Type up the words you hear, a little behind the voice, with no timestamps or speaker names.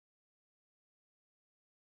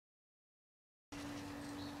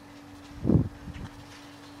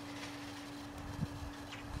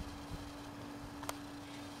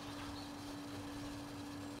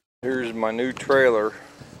Here's my new trailer,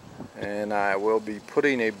 and I will be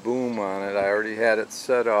putting a boom on it. I already had it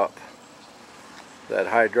set up, that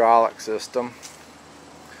hydraulic system.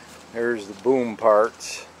 Here's the boom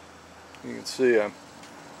parts. You can see I'm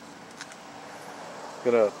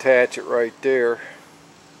gonna attach it right there,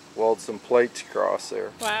 weld some plates across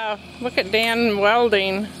there. Wow, look at Dan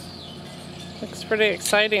welding. Looks pretty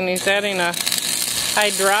exciting. He's adding a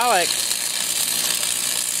hydraulic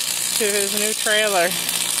to his new trailer.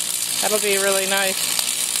 That'll be really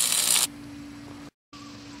nice.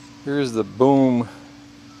 Here's the boom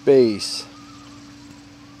base,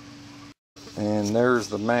 and there's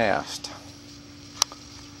the mast.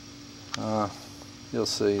 You'll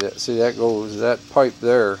see that. See, that goes, that pipe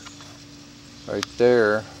there, right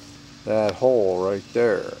there, that hole right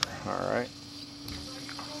there. All right,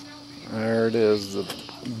 there it is, the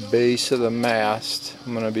base of the mast.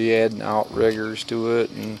 I'm going to be adding outriggers to it,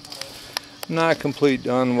 and I'm not complete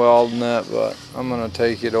done welding that, but I'm going to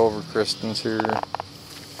take it over Kristen's here,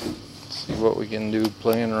 see what we can do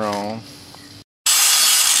playing around.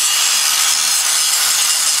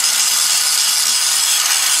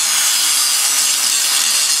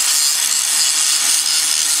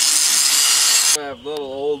 I have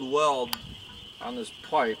little old weld on this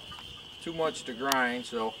pipe, too much to grind,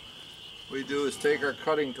 so what we do is take our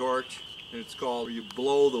cutting torch, and it's called, you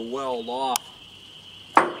blow the weld off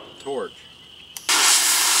the torch.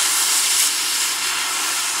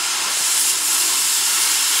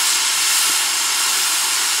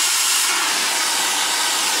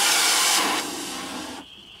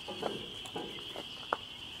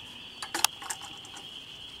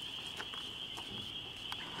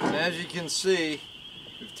 And as you can see,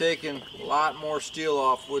 we've taken a lot more steel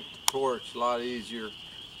off with the torch, a lot easier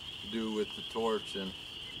to do with the torch than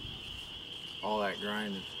all that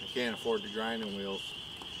grinding. I can't afford the grinding wheels.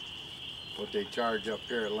 What they charge up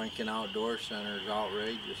here at Lincoln Outdoor Center is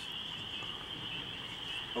outrageous.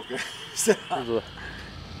 Okay.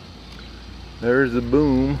 There's the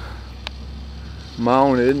boom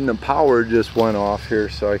mounted, and the power just went off here,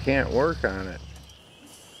 so I can't work on it.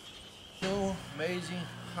 So amazing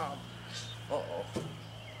how, guess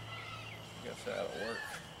that'll work.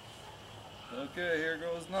 Okay, here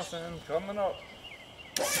goes nothing coming up.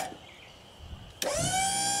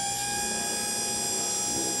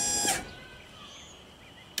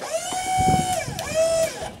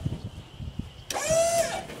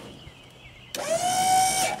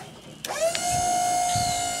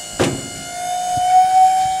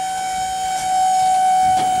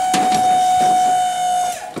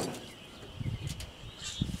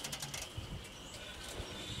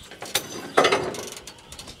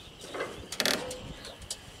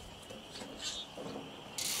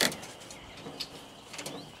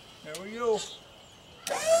 There we go.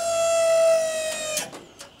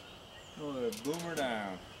 Oh, boomer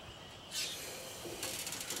down.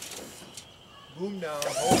 Boom down,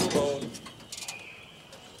 hold the load.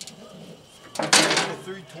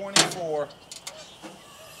 324.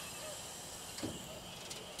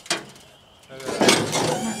 You ever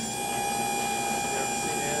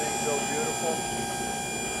seen anything so beautiful?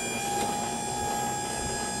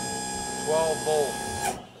 12 volts.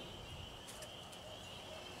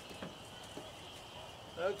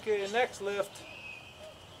 Okay, next lift.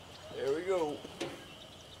 There we go.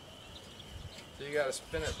 So you gotta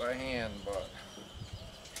spin it by hand, but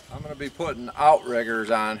I'm gonna be putting outriggers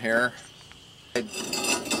on here. Up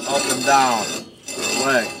and down the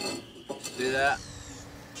leg. See that?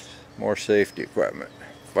 More safety equipment.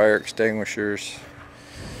 Fire extinguishers,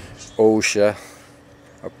 OSHA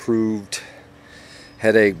approved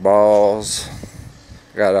headache balls.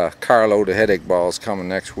 Got a carload of headache balls coming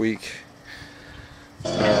next week.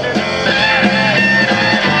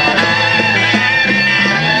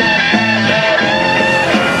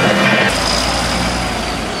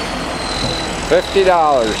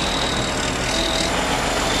 $50.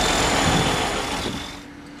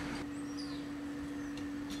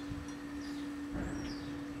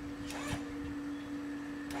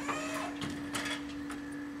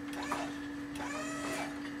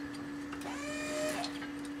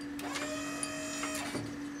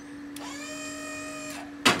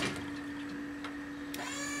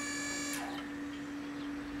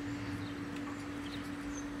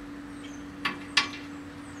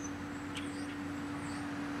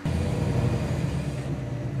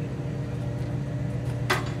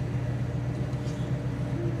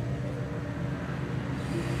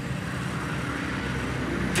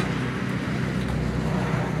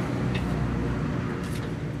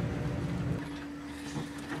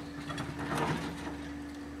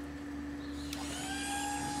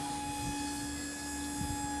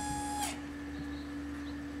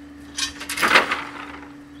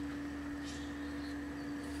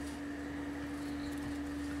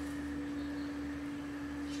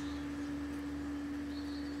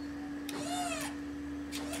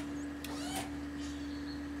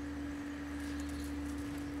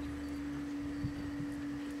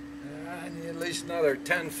 least another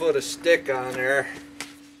 10 foot of stick on there.